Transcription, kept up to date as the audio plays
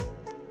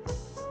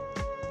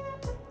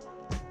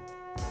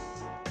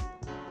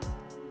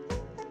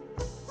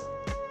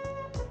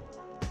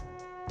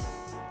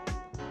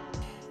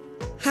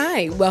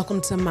Hi,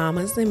 welcome to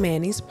Mamas and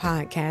Manny's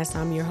podcast.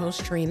 I'm your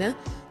host, Trina.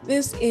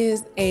 This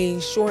is a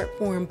short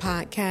form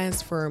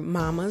podcast for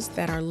mamas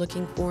that are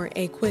looking for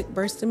a quick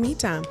burst of me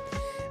time.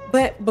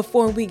 But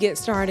before we get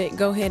started,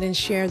 go ahead and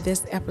share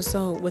this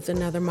episode with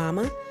another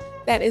mama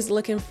that is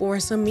looking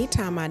for some me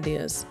time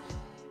ideas.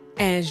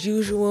 As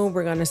usual,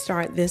 we're going to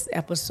start this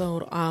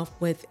episode off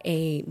with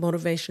a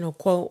motivational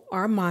quote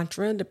or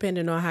mantra,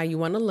 depending on how you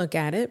want to look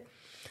at it.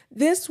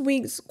 This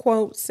week's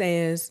quote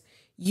says,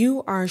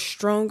 "You are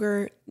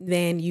stronger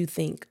than you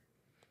think.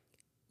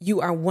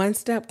 You are one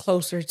step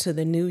closer to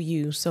the new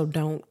you, so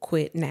don't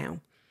quit now."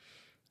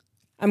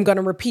 I'm going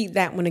to repeat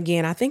that one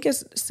again. I think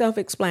it's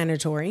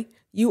self-explanatory.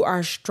 You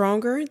are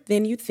stronger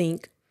than you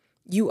think.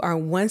 You are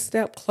one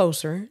step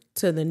closer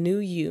to the new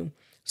you,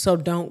 so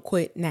don't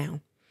quit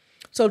now.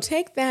 So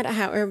take that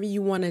however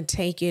you want to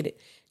take it.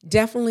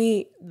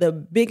 Definitely the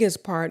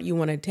biggest part you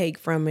want to take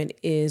from it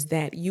is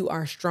that you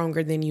are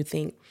stronger than you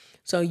think.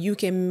 So you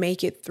can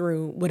make it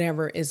through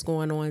whatever is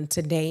going on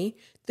today,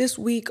 this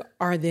week,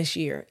 or this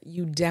year.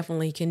 You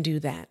definitely can do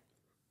that.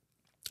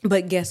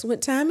 But guess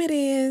what time it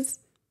is?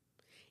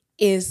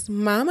 It's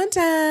mama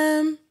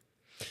time.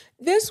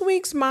 This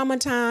week's mama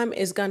time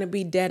is going to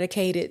be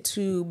dedicated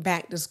to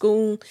back to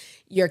school.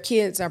 Your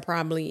kids are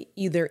probably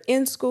either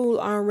in school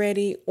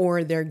already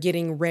or they're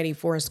getting ready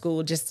for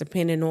school, just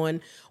depending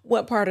on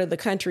what part of the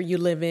country you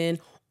live in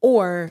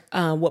or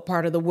what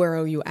part of the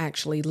world you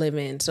actually live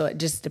in. So it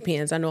just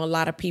depends. I know a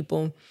lot of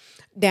people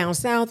down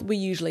south, we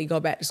usually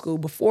go back to school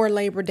before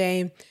Labor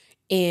Day,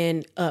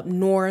 and up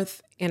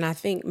north, and I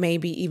think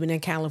maybe even in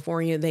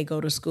California, they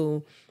go to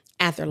school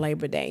after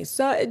Labor Day.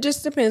 So it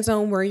just depends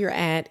on where you're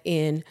at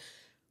and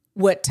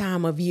what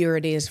time of year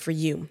it is for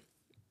you.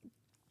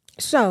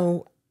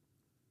 So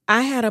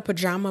I had a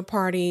pajama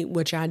party,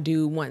 which I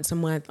do once a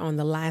month on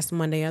the last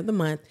Monday of the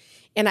month.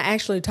 And I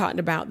actually talked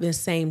about this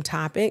same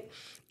topic.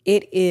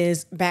 It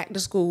is back to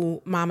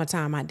school mama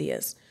time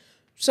ideas.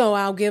 So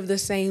I'll give the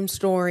same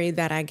story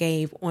that I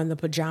gave on the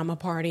pajama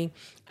party.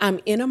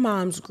 I'm in a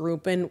mom's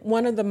group, and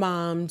one of the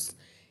moms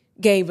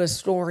gave a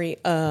story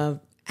of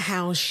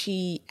how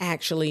she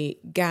actually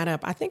got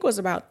up. I think it was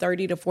about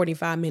 30 to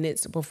 45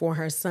 minutes before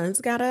her sons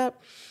got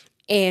up,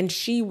 and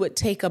she would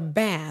take a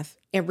bath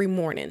every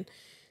morning.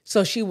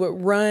 So she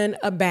would run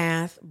a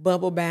bath,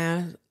 bubble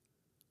bath,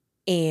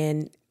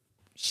 and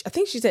I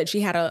think she said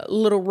she had a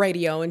little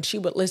radio, and she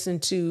would listen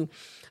to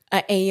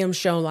an AM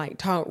show like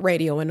talk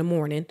radio in the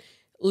morning,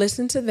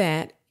 listen to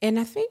that. And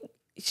I think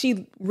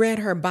she read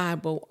her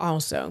Bible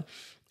also.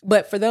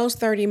 But for those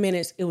 30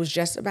 minutes, it was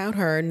just about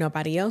her.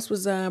 Nobody else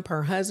was up.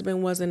 Her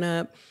husband wasn't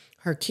up.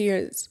 Her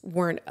kids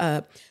weren't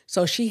up.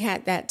 So she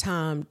had that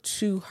time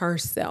to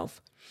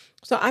herself.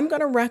 So I'm going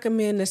to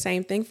recommend the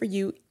same thing for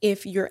you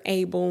if you're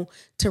able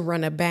to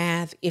run a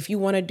bath, if you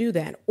want to do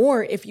that,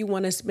 or if you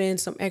want to spend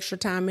some extra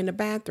time in the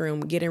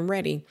bathroom getting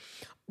ready,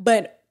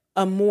 but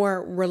a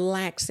more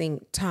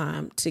relaxing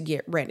time to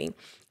get ready,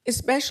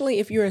 especially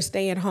if you're a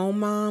stay-at-home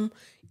mom.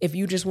 If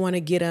you just want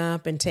to get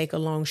up and take a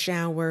long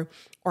shower,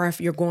 or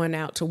if you're going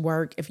out to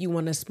work, if you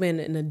want to spend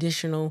an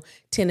additional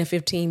 10 to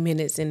 15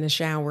 minutes in the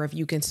shower, if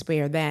you can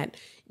spare that,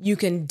 you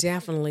can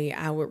definitely,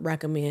 I would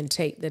recommend,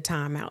 take the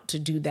time out to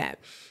do that.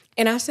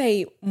 And I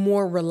say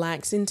more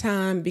relaxing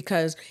time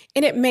because,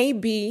 and it may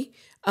be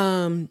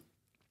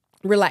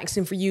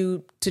relaxing for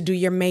you to do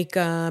your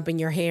makeup and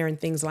your hair and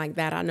things like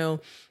that. I know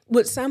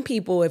with some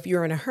people, if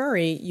you're in a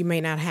hurry, you may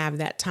not have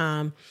that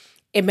time.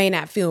 It may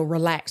not feel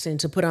relaxing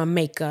to put on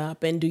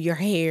makeup and do your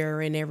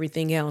hair and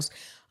everything else.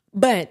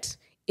 But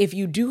if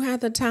you do have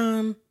the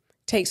time,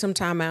 take some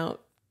time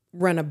out,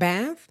 run a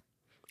bath,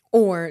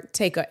 or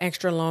take an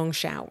extra long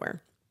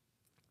shower.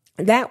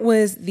 That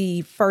was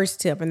the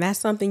first tip, and that's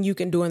something you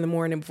can do in the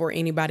morning before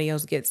anybody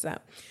else gets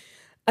up.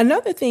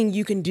 Another thing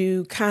you can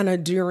do kind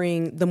of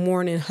during the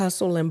morning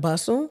hustle and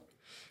bustle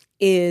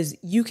is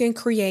you can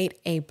create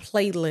a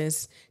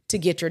playlist to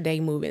get your day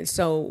moving.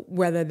 So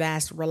whether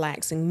that's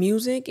relaxing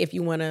music, if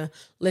you want to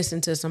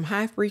listen to some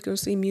high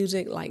frequency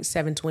music like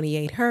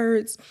 728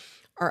 hertz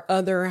or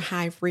other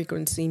high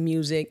frequency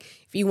music,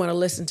 if you want to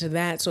listen to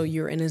that so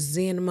you're in a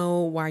zen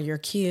mode while your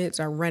kids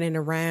are running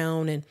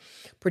around and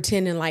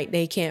pretending like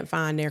they can't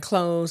find their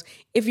clothes.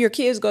 If your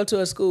kids go to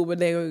a school where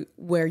they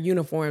wear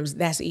uniforms,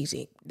 that's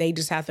easy. They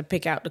just have to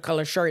pick out the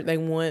color shirt they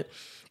want.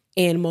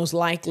 And most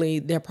likely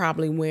they're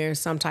probably wearing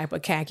some type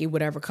of khaki,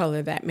 whatever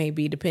color that may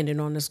be, depending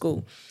on the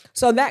school.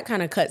 So that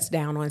kind of cuts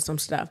down on some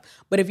stuff.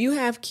 But if you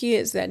have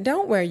kids that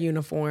don't wear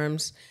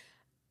uniforms,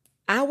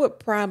 I would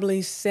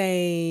probably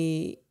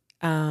say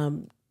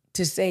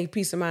to save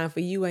peace of mind for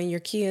you and your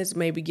kids,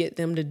 maybe get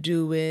them to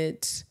do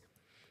it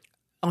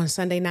on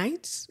Sunday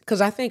nights.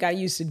 Because I think I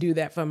used to do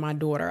that for my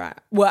daughter.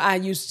 I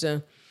used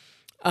to.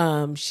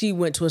 She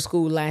went to a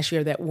school last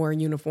year that wore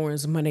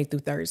uniforms Monday through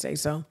Thursday.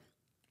 So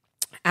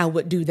I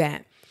would do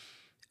that.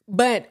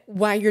 But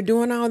while you're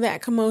doing all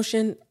that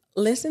commotion,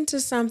 listen to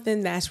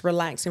something that's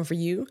relaxing for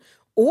you.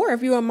 Or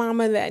if you're a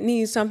mama that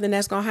needs something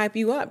that's going to hype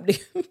you up,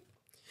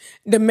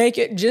 to make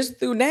it just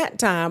through that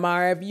time.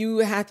 Or if you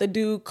have to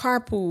do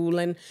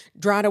carpool and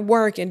drive to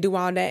work and do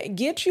all that,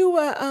 get you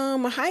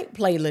a hype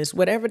playlist,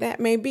 whatever that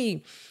may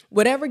be.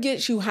 Whatever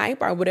gets you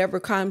hype or whatever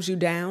calms you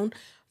down,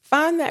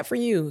 find that for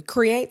you.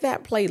 Create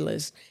that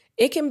playlist.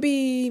 It can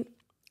be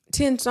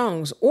 10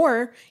 songs,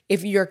 or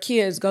if your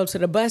kids go to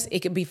the bus, it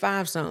could be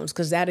 5 songs,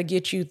 because that'll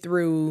get you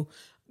through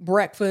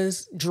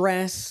breakfast,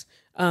 dress,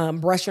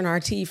 brushing our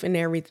teeth and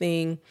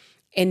everything.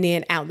 And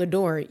then out the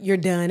door, you're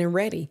done and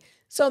ready.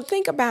 So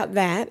think about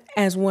that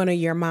as one of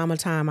your mama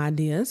time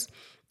ideas.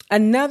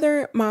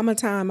 Another mama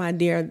time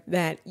idea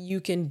that you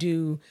can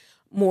do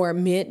more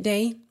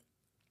midday,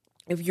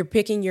 if you're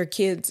picking your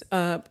kids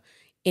up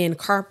in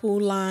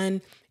carpool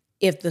line,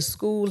 if the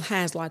school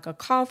has like a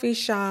coffee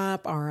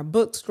shop or a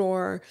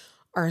bookstore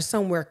or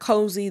somewhere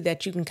cozy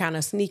that you can kind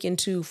of sneak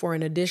into for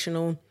an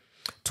additional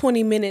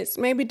 20 minutes,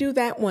 maybe do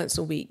that once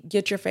a week.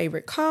 Get your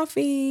favorite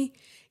coffee,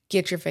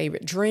 get your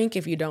favorite drink.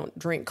 If you don't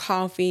drink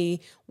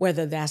coffee,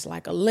 whether that's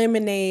like a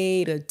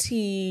lemonade, a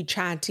tea,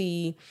 chai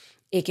tea,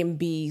 it can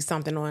be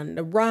something on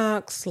the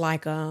rocks,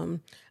 like a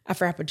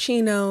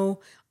frappuccino,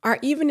 or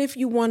even if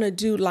you want to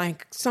do,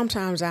 like,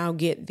 sometimes I'll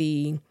get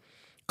the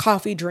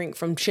coffee drink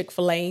from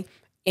Chick-fil-A.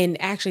 And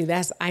actually,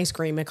 that's ice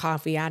cream and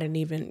coffee. I didn't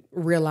even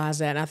realize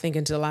that, I think,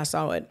 until I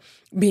saw it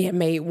being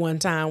made one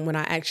time when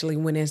I actually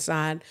went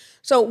inside.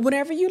 So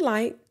whatever you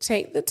like,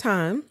 take the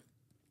time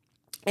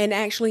and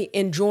actually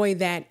enjoy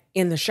that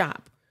in the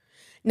shop.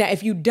 Now,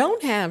 if you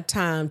don't have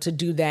time to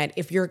do that,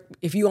 if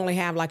you only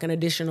have like an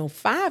additional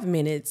 5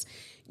 minutes,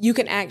 you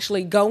can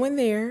actually go in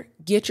there,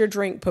 get your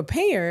drink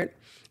prepared,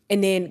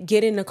 and then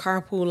get in the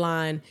carpool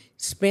line,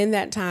 spend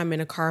that time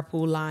in a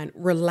carpool line,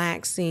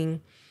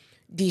 relaxing,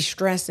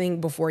 de-stressing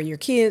before your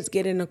kids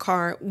get in the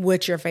car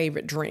with your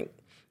favorite drink,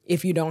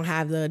 if you don't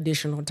have the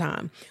additional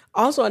time.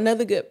 Also,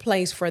 another good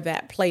place for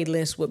that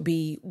playlist would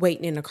be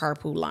waiting in the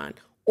carpool line.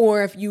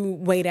 Or if you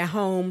wait at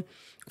home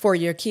for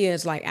your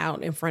kids, like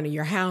out in front of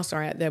your house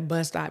or at their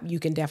bus stop, you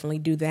can definitely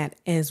do that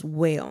as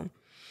well.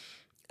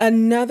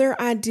 Another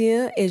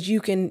idea is you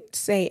can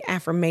say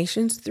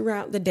affirmations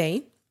throughout the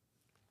day.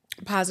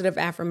 Positive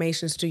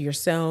affirmations to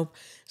yourself,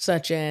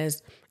 such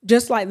as,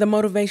 just like the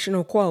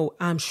motivational quote,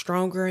 I'm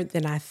stronger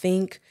than I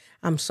think.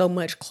 I'm so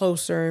much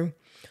closer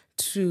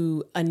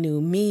to a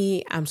new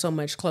me. I'm so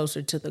much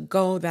closer to the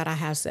goal that I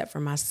have set for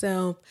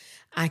myself.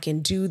 I can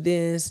do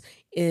this.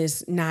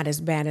 It's not as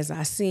bad as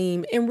I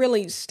seem. And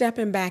really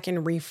stepping back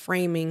and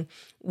reframing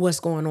what's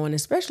going on,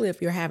 especially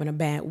if you're having a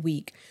bad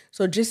week.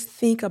 So just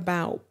think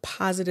about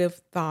positive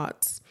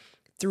thoughts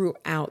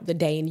throughout the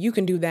day. And you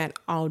can do that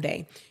all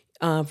day.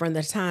 From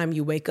the time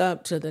you wake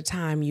up to the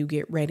time you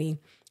get ready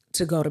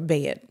to go to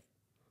bed.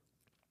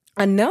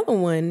 Another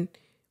one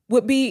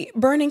would be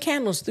burning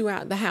candles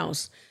throughout the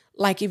house.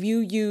 Like if you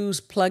use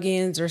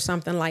plug-ins or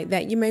something like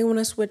that, you may want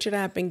to switch it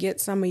up and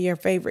get some of your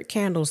favorite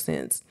candle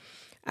scents.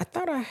 I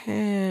thought I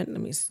had, let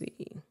me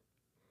see,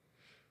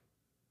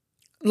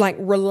 like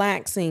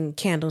relaxing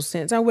candle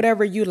scents or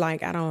whatever you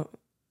like. I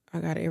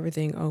got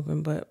everything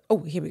open, but, oh,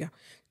 here we go.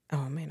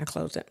 Oh man, I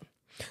closed it.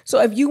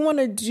 So if you want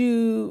to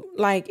do,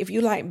 like, if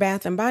you like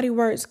Bath and Body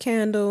Works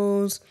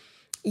candles,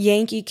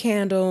 Yankee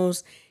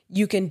candles,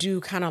 you can do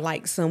kind of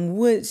like some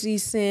woodsy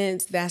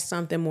scents. That's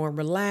something more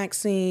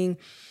relaxing.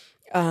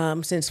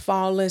 Since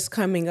fall is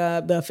coming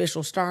up, the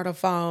official start of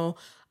fall,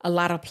 a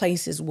lot of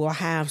places will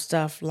have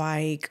stuff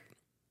like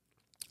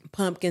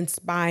pumpkin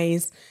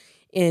spice,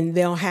 and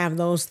they'll have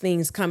those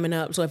things coming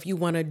up. So if you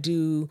want to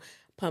do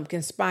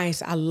pumpkin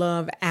spice, I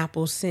love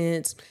apple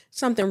scents,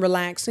 something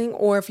relaxing.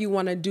 Or if you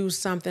want to do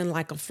something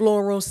like a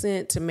floral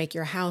scent to make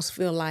your house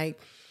feel like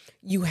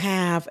you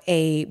have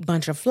a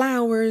bunch of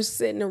flowers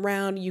sitting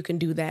around, you can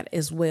do that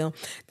as well.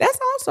 That's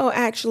also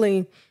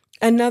actually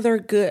another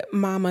good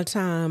mama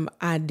time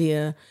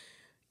idea.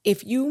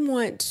 If you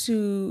want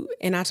to,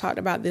 and I talked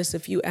about this a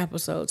few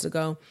episodes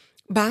ago,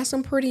 buy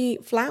some pretty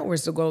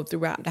flowers to go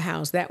throughout the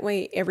house. That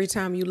way, every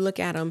time you look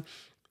at them,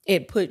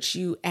 it puts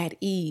you at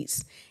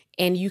ease.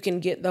 And you can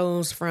get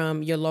those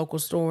from your local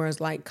stores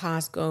like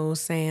Costco,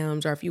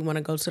 Sam's, or if you want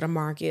to go to the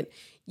market,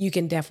 you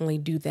can definitely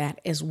do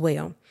that as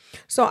well.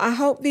 So I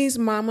hope these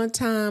mama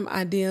time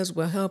ideas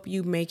will help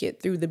you make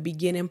it through the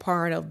beginning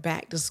part of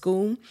back to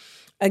school.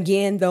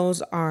 Again,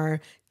 those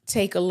are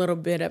take a little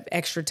bit of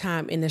extra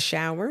time in the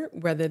shower,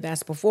 whether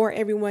that's before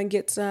everyone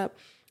gets up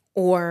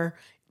or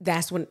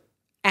that's when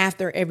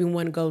after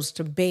everyone goes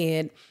to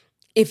bed.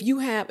 If you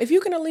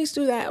can at least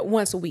do that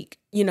once a week,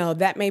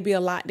 that may be a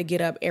lot to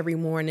get up every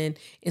morning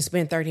and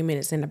spend 30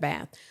 minutes in the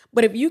bath.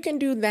 But if you can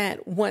do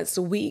that once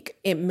a week,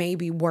 it may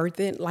be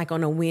worth it. Like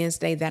on a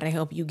Wednesday, that'll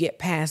help you get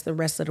past the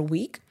rest of the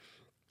week.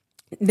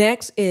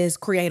 Next is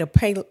create a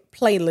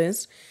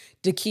playlist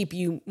to keep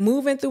you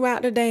moving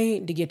throughout the day,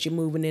 to get you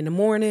moving in the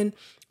morning,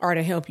 or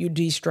to help you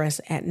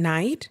de-stress at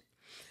night.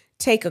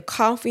 Take a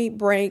coffee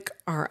break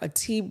or a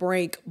tea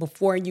break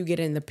before you get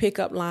in the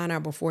pickup line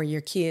or before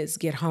your kids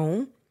get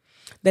home.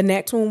 The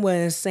next one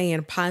was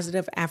saying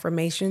positive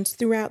affirmations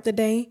throughout the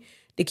day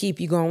to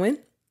keep you going.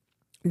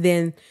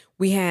 Then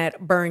we had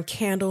burn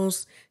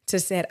candles to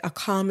set a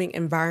calming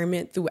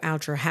environment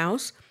throughout your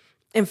house.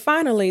 And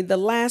finally, the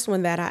last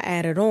one that I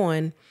added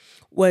on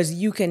was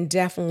you can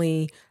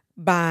definitely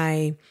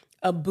buy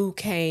a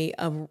bouquet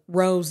of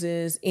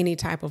roses, any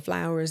type of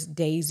flowers,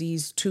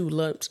 daisies,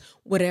 tulips,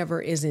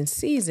 whatever is in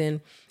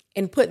season,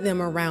 and put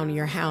them around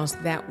your house.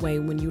 That way,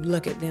 when you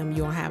look at them,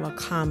 you'll have a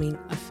calming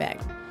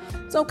effect.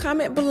 So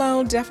comment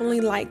below,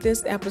 definitely like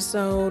this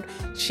episode,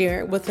 share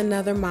it with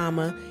another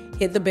mama,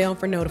 hit the bell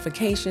for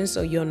notifications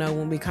so you'll know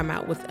when we come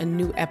out with a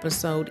new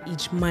episode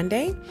each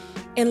Monday.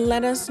 And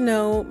let us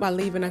know by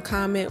leaving a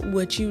comment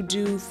what you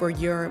do for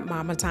your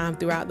mama time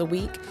throughout the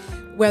week,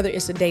 whether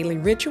it's a daily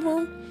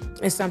ritual,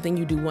 it's something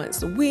you do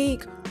once a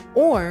week,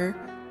 or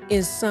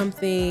is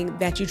something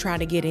that you try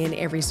to get in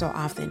every so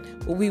often.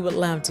 But we would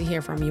love to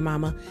hear from you,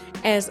 mama.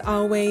 As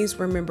always,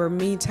 remember,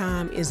 me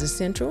time is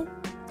essential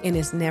and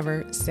it's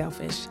never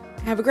selfish.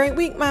 Have a great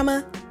week,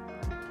 mama.